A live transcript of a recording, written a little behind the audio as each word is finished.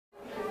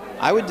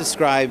I would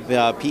describe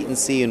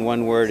PETE&C in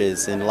one word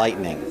as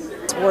enlightening.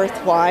 It's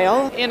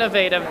worthwhile.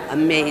 Innovative.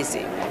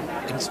 Amazing.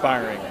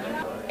 Inspiring.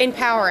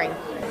 Empowering.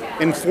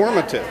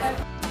 Informative.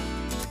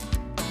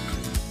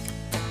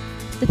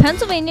 The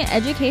Pennsylvania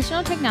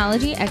Educational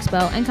Technology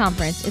Expo and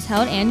Conference is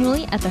held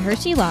annually at the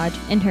Hershey Lodge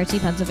in Hershey,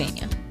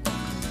 Pennsylvania.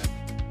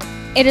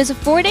 It is a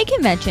 4-day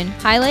convention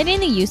highlighting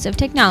the use of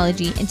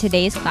technology in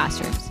today's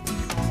classrooms.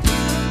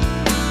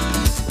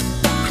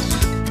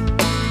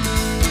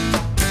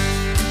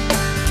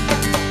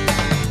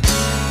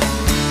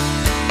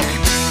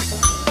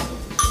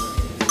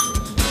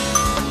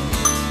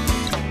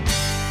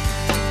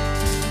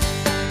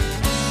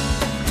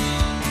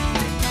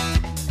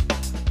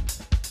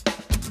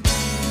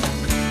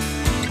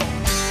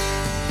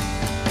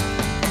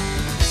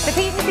 The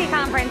PETE&C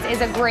conference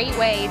is a great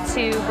way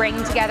to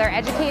bring together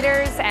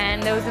educators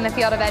and those in the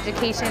field of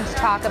education to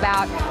talk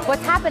about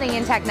what's happening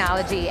in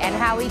technology and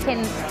how we can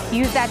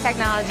use that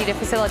technology to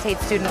facilitate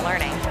student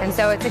learning. And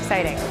so it's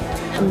exciting.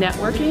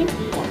 Networking,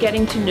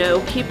 getting to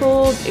know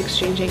people,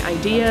 exchanging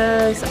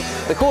ideas.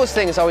 The coolest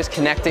thing is always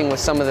connecting with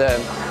some of the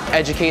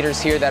educators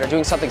here that are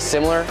doing something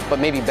similar but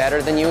maybe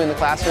better than you in the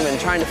classroom and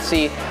trying to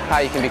see how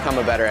you can become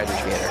a better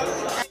educator.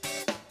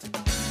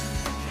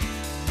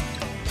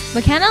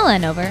 McKenna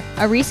Lenover,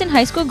 a recent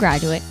high school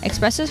graduate,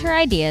 expresses her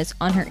ideas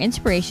on her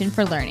inspiration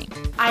for learning.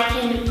 I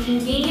can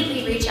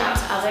conveniently reach out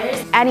to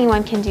others.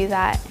 Anyone can do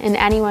that, and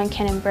anyone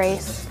can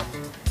embrace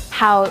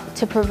how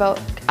to provoke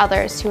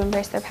others to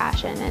embrace their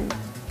passion, and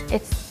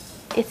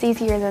it's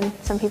easier than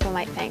some people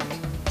might think.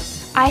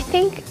 I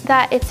think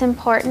that it's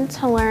important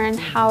to learn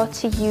how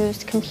to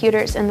use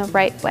computers in the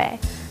right way.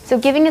 So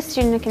giving a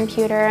student a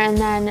computer and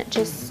then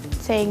just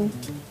saying,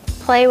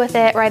 play with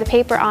it, write a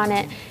paper on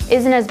it,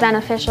 isn't as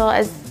beneficial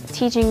as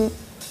teaching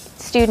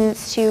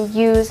students to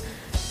use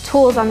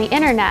tools on the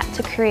internet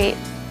to create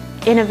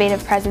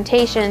innovative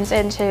presentations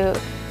and to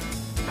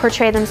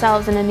portray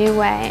themselves in a new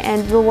way.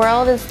 And the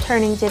world is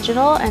turning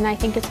digital, and I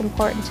think it's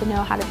important to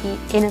know how to be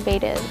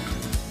innovative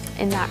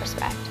in that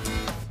respect.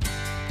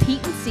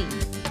 PETE&C.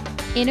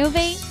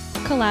 Innovate,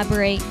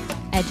 collaborate,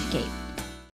 educate.